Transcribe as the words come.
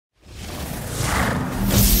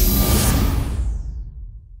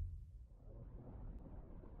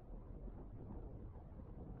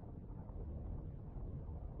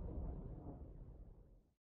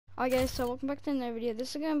Alright guys, so welcome back to another video.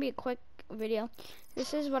 This is gonna be a quick video.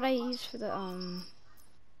 This is what I use for the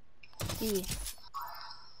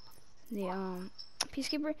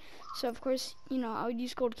peacekeeper. So of course, you know, I would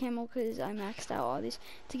use gold camo because I maxed out all these.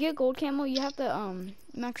 To get gold camo, you have to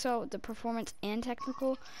max out the performance and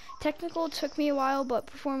technical. Technical took me a while, but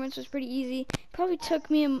performance was pretty easy. Probably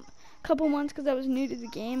took me a couple months because I was new to the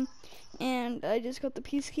game, and I just got the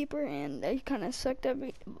peacekeeper, and I kind of sucked at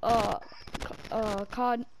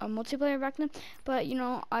COD multiplayer back then. But you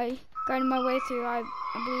know, I grinded my way through. I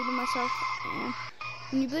believed in myself, and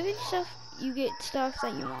when you believe in yourself, you get stuff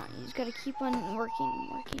that you want. You just gotta keep on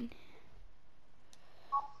working.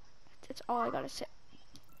 That's all I gotta say.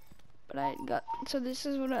 But so this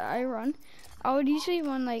is what I run. I would usually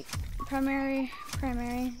run like primary,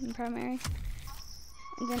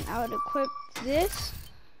 and then I would equip this,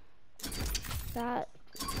 that.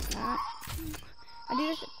 I do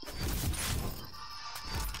this.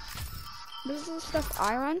 This is the stuff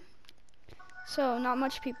I run. So not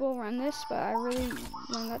much people run this, but I really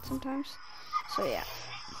run that sometimes. So yeah.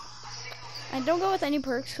 I don't go with any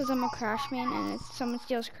perks because I'm a crash man, and if someone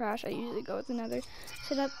steals crash, I usually go with another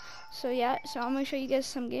setup. So yeah, so I'm gonna show you guys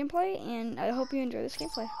some gameplay, and I hope you enjoy this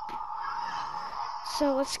gameplay.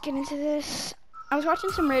 So let's get into this. I was watching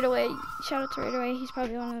some Right Away. Shout out to Right Away. He's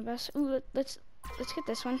probably one of the best. Ooh, let's get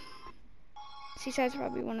this one. Seaside's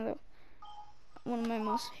probably one of my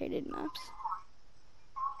most hated maps.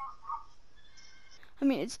 I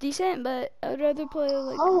mean, it's decent, but I would rather play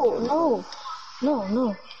like. Oh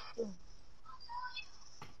no.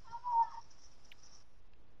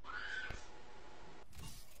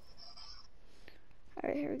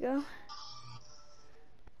 Alright, here we go.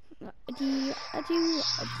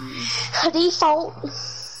 Default.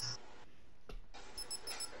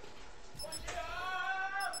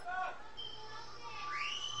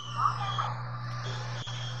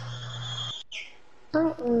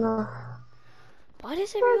 No. Why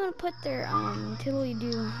does everyone put their dilly diddly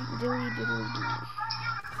do?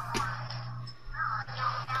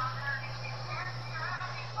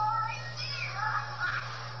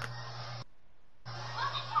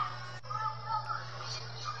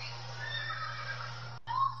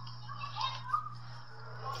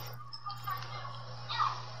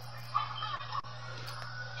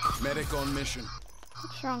 Medic on mission.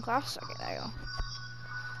 Strong class. Okay, there you go.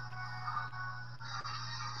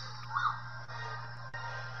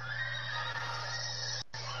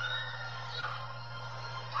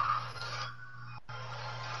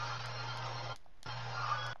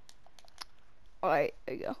 Alright,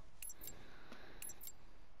 there you go.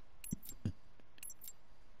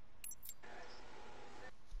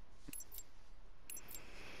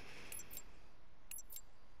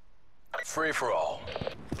 Free for all.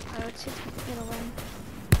 Let's see if we can get a win.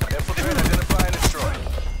 Infiltrate, identify, and destroy.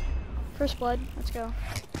 First blood. Let's go.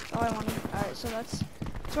 That's all I wanted. Alright, so that's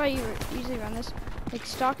why you usually run this. Like,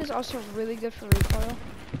 stock is also really good for recoil.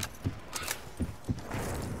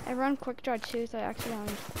 I run quick draw too, so I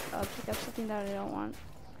accidentally pick up something that I don't want,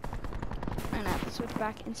 and I have to switch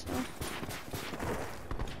back instantly.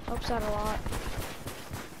 Helps out a lot.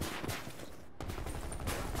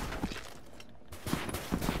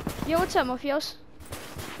 Yo, what's up, Mofios?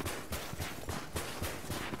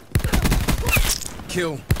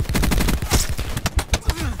 Kill.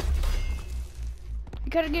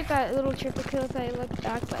 You gotta get that little triple kill if I look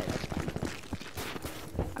back, but that's fine.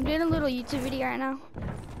 I'm doing a little YouTube video right now.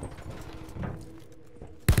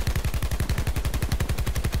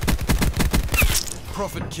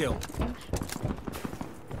 Profit kill.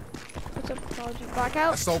 What's up, Apology?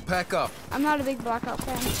 Blackout? Assault pack up. I'm not a big Blackout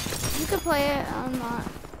fan. You can play it, I'm not.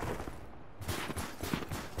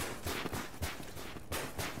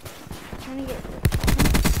 I'm trying to get rid of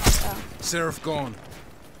Seraph gone.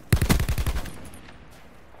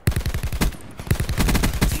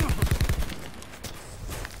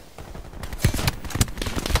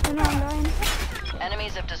 I'm dying.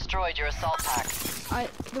 Enemies have destroyed your assault pack.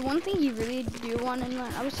 The one thing you really do want to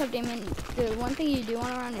run, I was so Damien, the one thing you do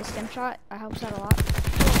want to run is stem shot. It helps out a lot.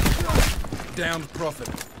 Down Prophet.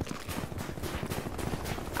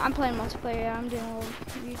 I'm playing multiplayer, yeah, I'm doing a little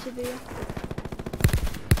YouTube video.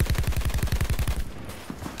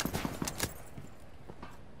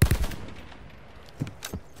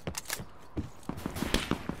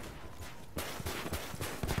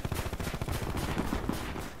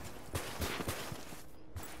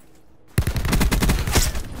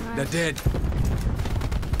 They're dead.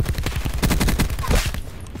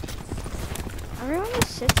 Everyone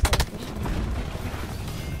just sits there.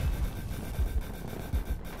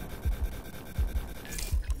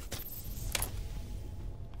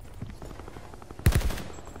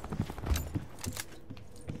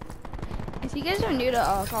 If you guys are new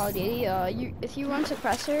to Call of Duty, if you run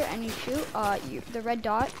suppressor and you shoot, the red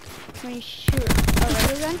dot, when you shoot a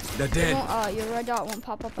regular gun, They're dead. your red dot won't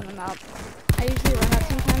pop up on the map. I usually run that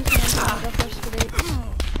sometimes and then I go first for the.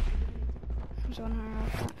 There's one higher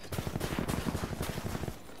off that.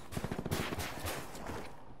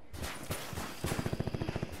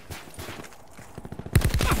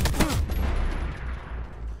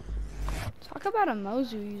 Talk about a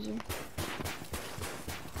Mozu user.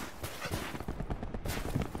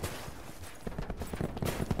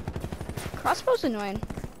 Crossbow's annoying.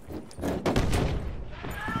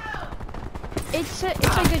 It's a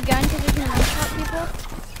good gun because you can one-shot people,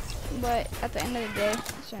 but at the end of the day,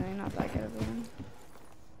 it's really not that good of a gun.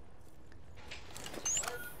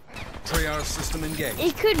 Triage system engaged.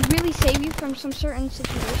 It could really save you from some certain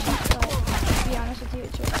situations, but to be honest with you,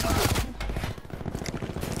 it's really not.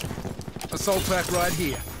 Assault pack right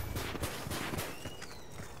here.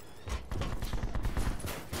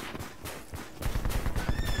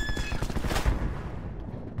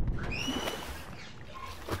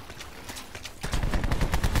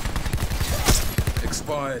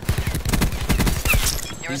 Expired.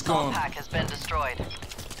 Your He's assault gone. pack has been destroyed.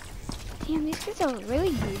 Damn, these kids are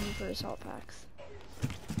really greedy for assault packs.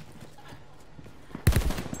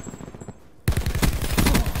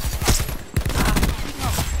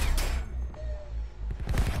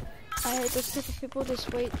 I hate those type of people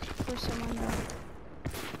just wait for someone to...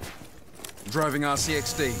 Driving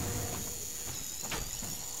RCXD.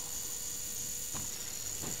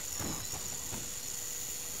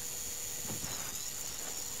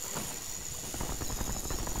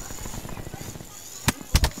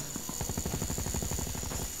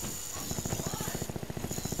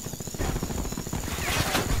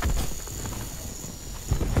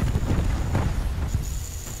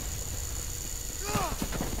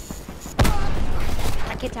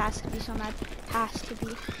 That kid has to be so mad. Has to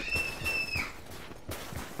be.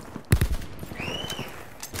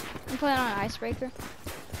 I'm playing on an icebreaker.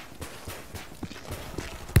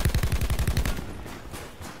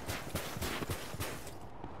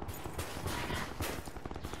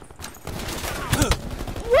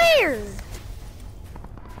 Where?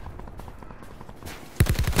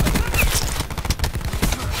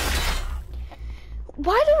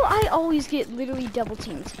 Why do I always get literally double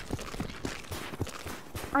teamed?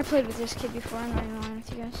 I played with this kid before, I'm not even lying with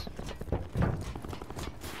you guys.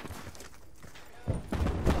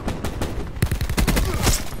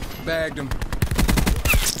 Bagged him.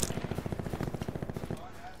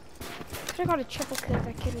 Could've got a triple kill if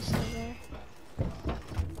that kid was still there.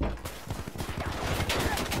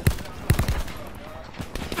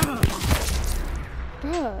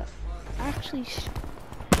 Bruh, actually,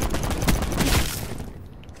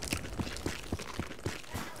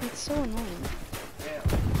 it's so annoying.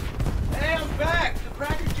 Hey, I'm back! The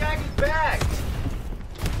Cracker Jack is back!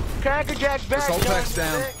 Cracker Jack's back! Assault John. pack's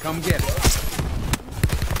down. Come get it.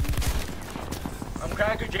 I'm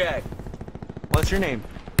Cracker Jack. What's your name?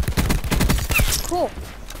 Cool.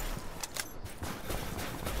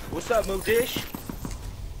 What's up, Moodish?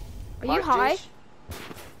 Are you high?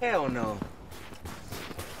 Hell no.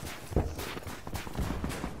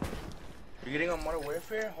 You're getting on Modern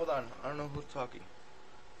Warfare? Hold on, I don't know who's talking.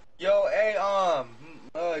 Yo, hey,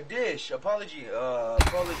 Dish, apology.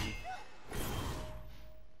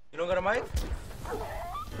 You don't got a mic?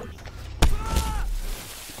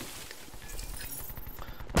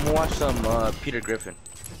 I'm gonna watch some, Peter Griffin.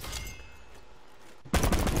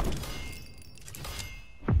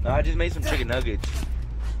 I just made some chicken nuggets.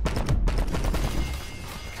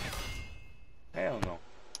 Hell no.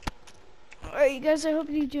 Alright, you guys, I hope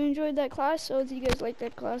you enjoyed that class. So if you guys like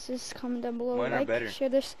that class, just comment down below, Mine are like, better. share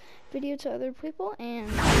this video to other people, and